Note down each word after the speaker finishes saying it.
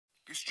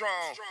Be strong.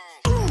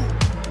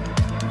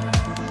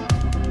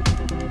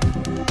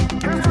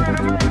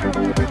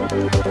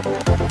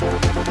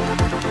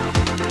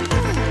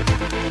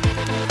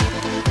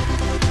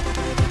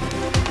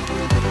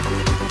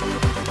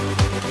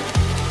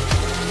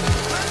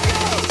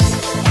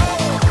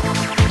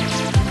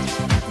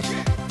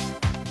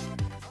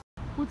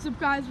 What's up,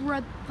 guys? We're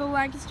at the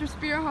Lancaster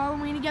Spirit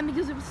Halloween again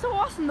because it was so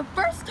awesome the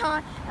first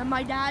time, and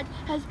my dad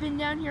has been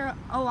down here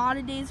a lot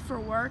of days for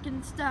work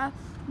and stuff.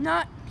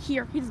 Not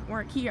here, he doesn't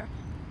work here.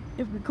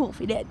 It would be cool if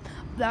he did.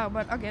 No,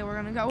 but okay, we're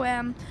gonna go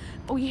in.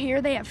 We hear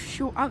they have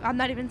I'm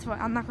not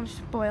gonna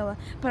spoil it,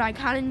 but I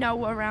kind of know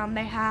what around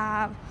they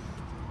have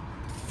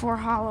for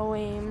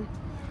Halloween.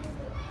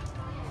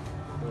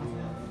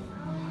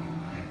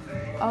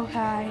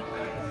 Okay.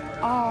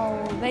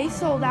 Oh, they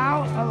sold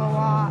out of a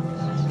lot.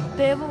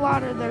 They have a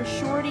lot of their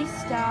shorty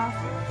stuff.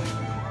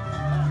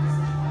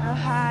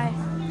 Okay.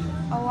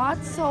 A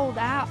lot sold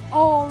out.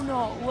 Oh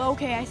no.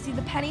 Okay, I see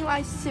the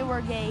Pennywise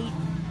sewer gate.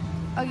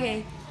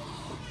 Okay.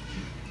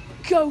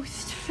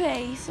 Ghost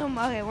face.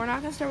 Okay, we're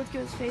not gonna start with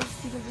ghost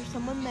face because there's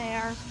someone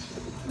there.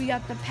 We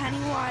got the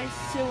Pennywise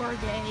sewer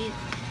gate.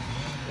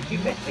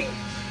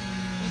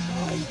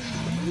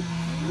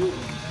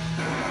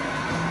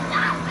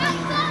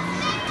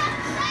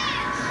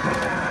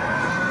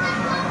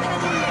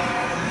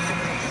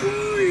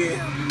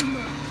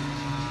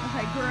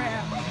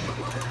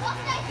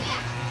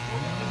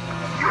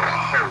 Your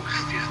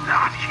host is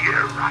not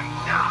here right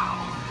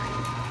now.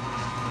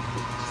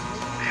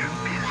 They're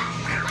busy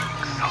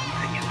burying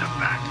something in the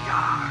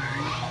backyard.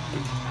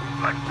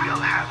 But we'll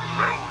have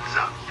loads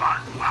of fun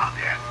while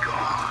they're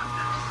gone.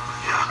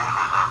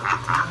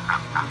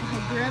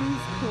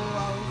 Grim's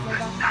cool.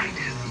 The night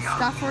is young.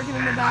 Stuff working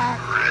in the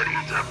back. Ready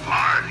to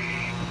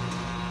party.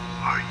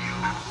 Are you?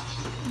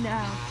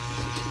 No.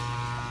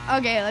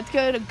 Okay, let's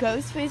go to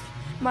Ghostface.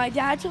 My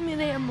dad told me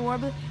they have more,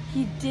 but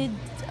he did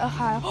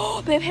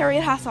oh, they have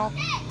Harriet Hassel.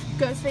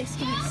 Ghostface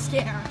can be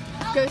scared.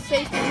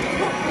 Ghostface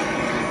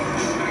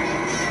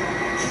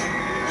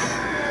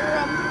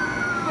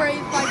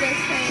brave by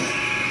Ghostface.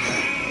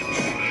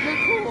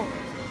 They're cool.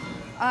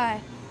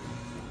 Alright.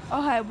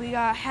 Okay, we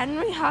got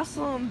Henry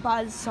Hassel and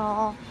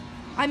Buzzsaw.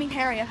 I mean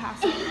Harriet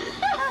Hassel.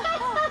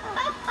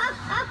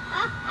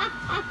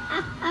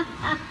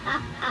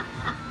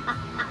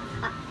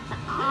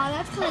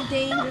 That's kind of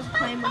dangerous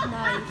playing with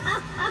knives.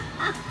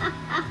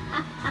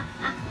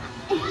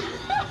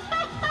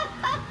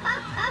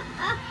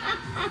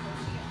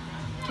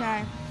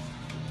 Okay.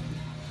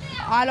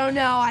 I don't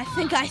know. I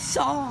think I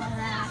saw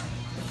that.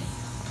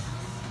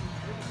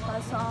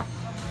 I saw.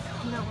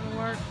 Not gonna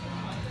work.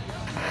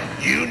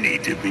 You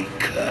need to be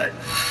cut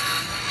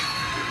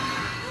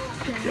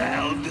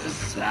down to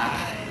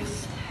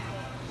size.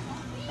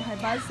 Okay,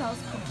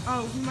 Buzzsaw's cool.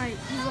 Oh, he's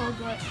a little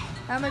good.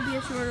 That might be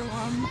a shorter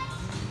one.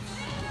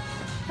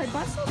 Okay,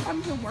 Buzzsaw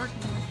I'm here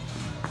working.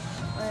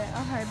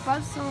 Okay,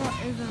 Buzzsaw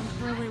isn't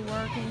really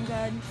working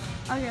good.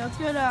 Okay, let's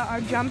go to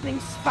our jumping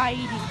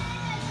Spidey.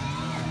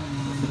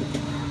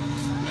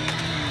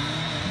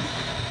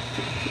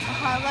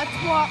 Okay, let's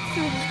walk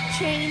through the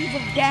chains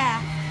of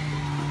death.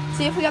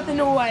 See if we got the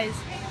noise.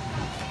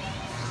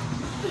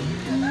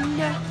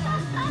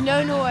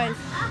 No noise.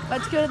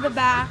 Let's go to the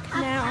back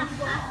now.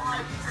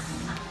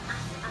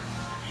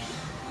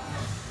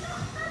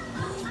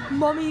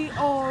 Mummy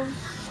of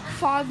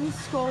fog and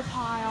skull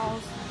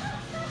piles.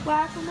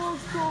 Whack-a-mole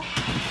skull.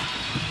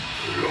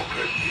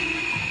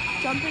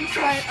 Jumping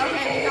straight.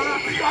 Okay, we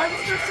got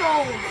Harvester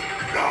Souls.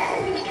 Now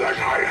that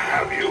I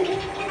have you,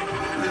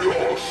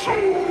 your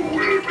soul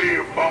will be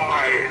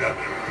mine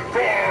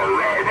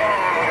forever.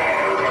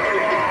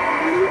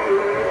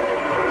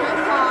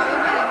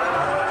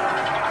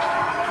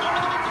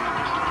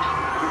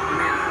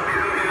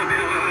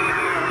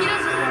 He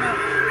doesn't want to.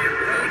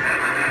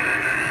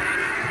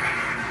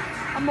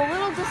 I'm a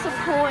little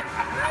disappointed.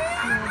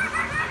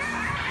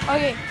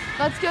 Okay,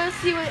 let's go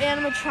see what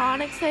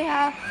animatronics they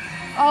have.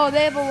 Oh,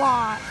 they have a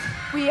lot.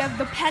 We have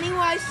the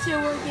Pennywise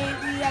sewer gate.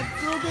 We have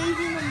Little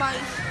Daisy and the Mice.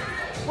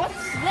 What's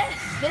this?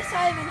 This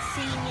I haven't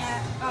seen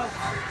yet. Oh,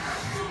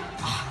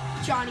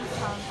 Johnny's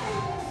tongue.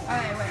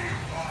 Okay, wait.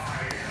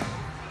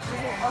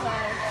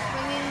 Okay,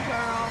 Swinging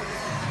Girl.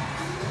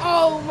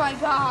 Oh my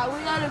God,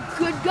 we got a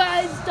Good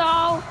Guys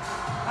doll,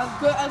 a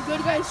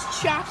Good Guys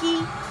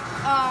Chucky,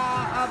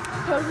 a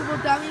posable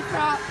dummy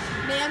prop,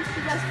 Man's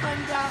best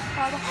friend doll.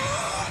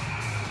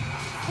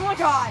 Oh my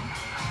God.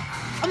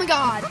 Oh my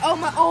God. Oh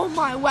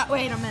my,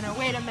 wait a minute.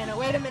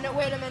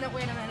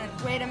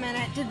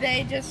 Did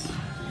they just,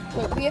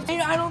 wait,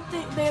 I don't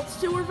think, they have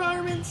sewer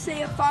varmints, they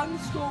have fog and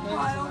skull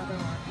pile.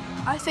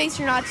 I face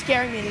you're not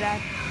scaring me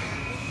today.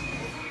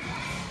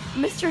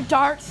 Mr.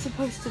 Dark's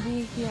supposed to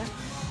be here.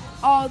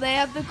 Oh, they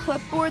have the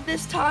clipboard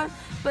this time,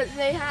 but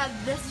they have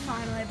this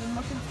finally. I've been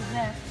looking for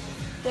this.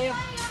 They have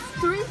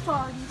 3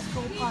 fog and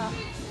skull pile.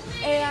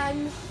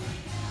 And,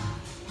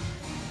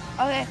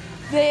 okay,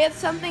 they have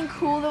something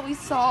cool that we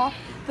saw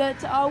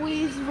that's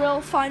always real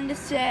fun to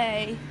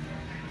say.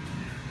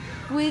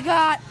 We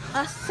got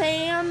a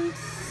Sam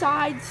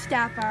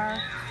Sidestepper.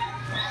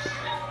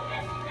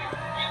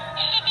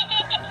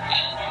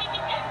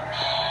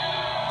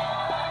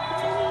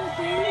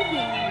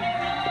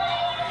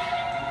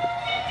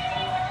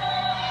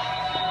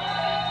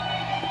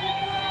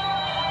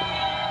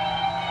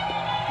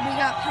 We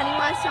got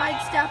Pennywise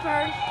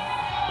sidesteppers.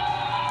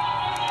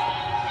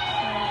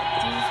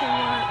 Do some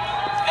work.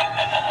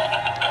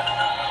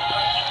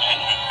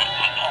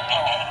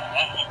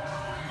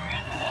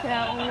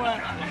 That will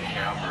work.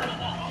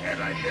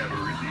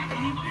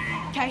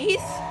 Okay,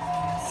 he's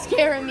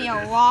scaring me a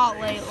lot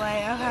lately.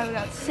 Okay, we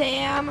got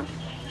Sam,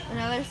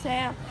 another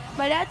Sam.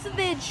 My dad said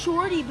they had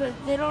Shorty, but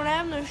they don't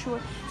have no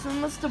Shorty. So I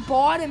must have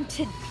bought him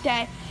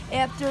today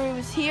after he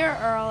was here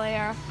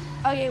earlier.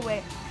 Okay,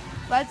 wait.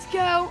 Let's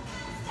go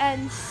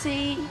and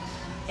see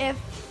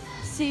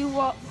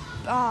what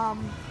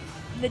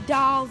the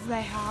dolls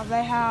they have.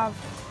 They have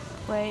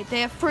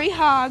free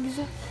hugs.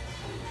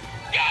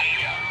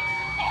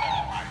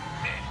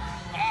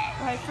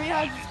 Right, free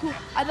hugs is cool.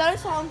 I thought I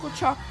saw Uncle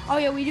Charlie. Oh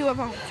yeah, we do have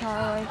Uncle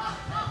Charlie.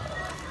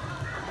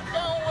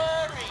 Don't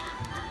worry.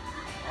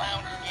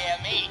 Clowns scare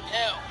me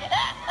too.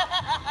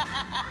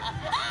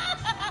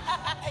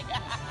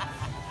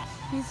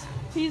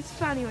 He's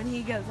funny when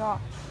he goes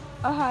off.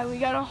 We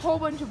got a whole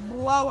bunch of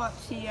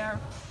blow-ups here.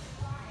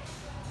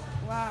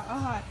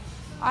 Wow,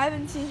 I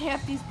haven't seen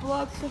half these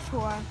blow-ups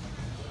before.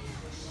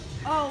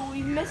 Oh,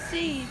 we missed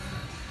these.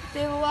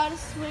 They have a lot of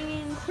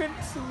swinging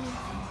crimson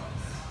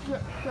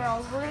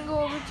girls. We're gonna go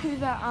over to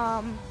the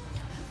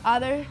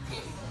other.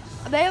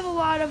 They have a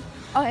lot of.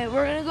 Okay,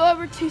 we're gonna go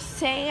over to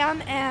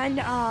Sam and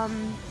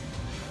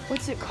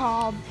what's it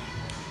called?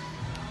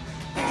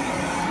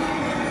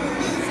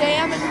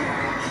 Sam and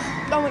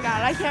oh my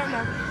God, I can't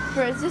remember.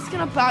 Is this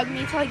gonna bug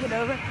me till I get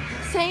over?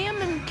 Sam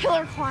and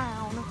Killer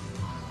Clown.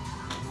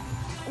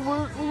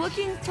 We're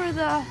looking for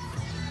the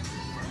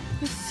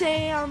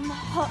Sam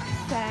Hook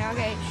thing.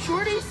 Okay,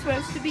 Shorty's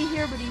supposed to be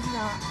here, but he's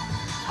not.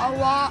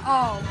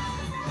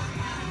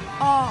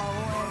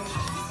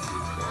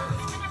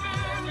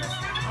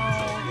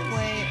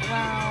 Wait,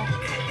 wow.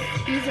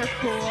 These are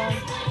cool.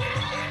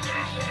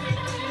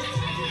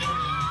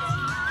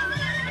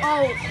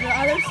 Oh, the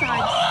other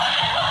side.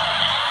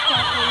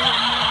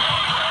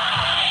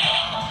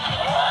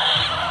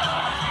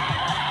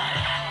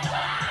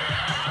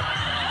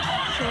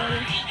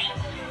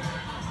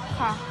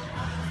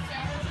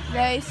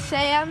 They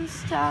Sam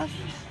stuff.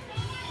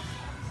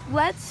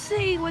 Let's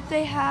see what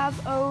they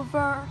have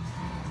over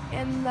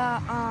in the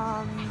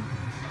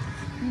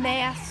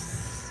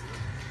mask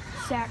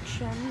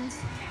sections.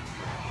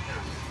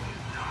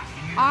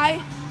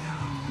 I'm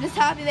just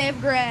happy they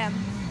have Graham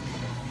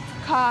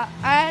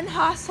and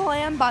Hustle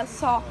and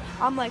Buzzsaw.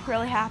 I'm like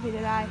really happy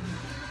today.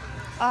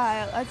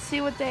 Let's see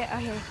what they.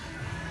 Okay,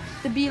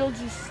 the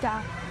Beetlejuice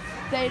stuff.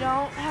 They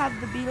don't have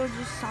the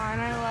Beetlejuice sign.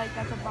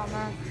 That's a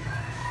bummer.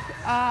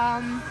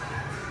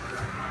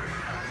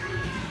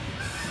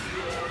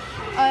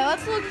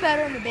 Let's look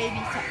better in the baby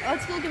section.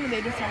 Let's look in the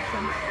baby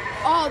section.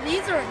 Oh,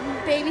 these are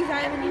babies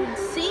I haven't even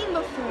seen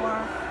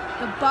before.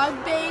 The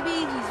bug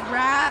baby, these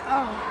rat.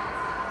 Oh,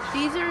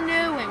 these are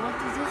new. Wait, what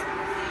is this?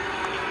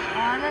 Oh,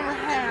 I remember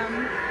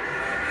him.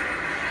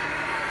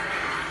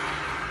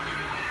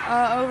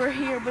 Over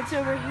here. What's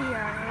over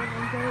here?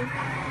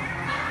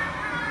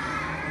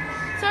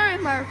 Sorry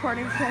if my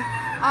recording quick.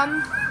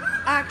 I'm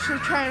actually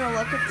trying to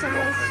look at some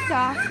of this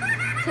stuff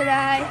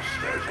today,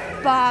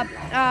 but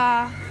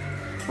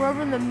we're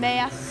over in the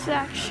mask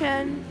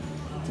section.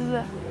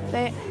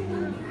 They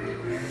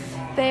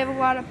have a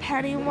lot of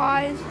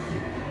Pennywise.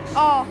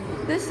 Oh,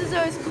 this is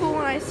always cool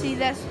when I see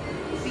this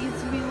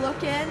because we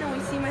look in and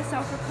we see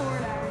myself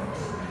recording.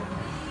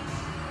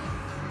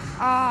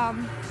 I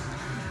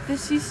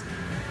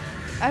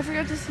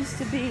forgot this used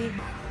to be,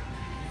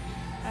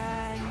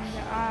 and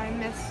I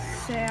miss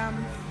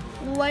Sam.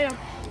 Later.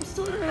 I'm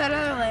still gonna do that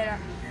other later.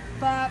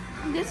 But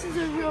this is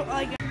a real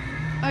okay,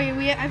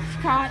 I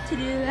forgot to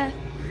do that.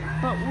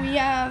 But we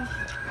have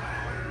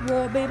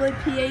little Beyblade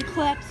PA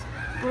clips.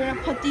 We're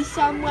gonna put these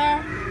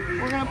somewhere.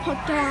 We're gonna put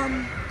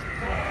them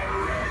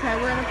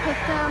we're gonna put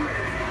them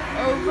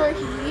over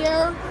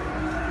here.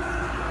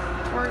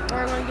 We're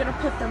gonna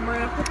put them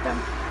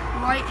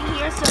right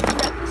here. So if you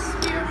got the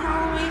Spirit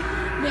Halloween,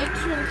 make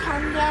sure to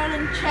come down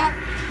and check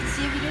to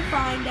see if you can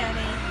find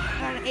any.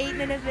 An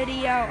 8-minute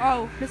video.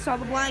 Oh, missed all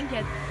the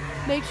blankets.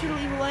 Make sure to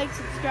leave a like,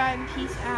 subscribe, and peace out.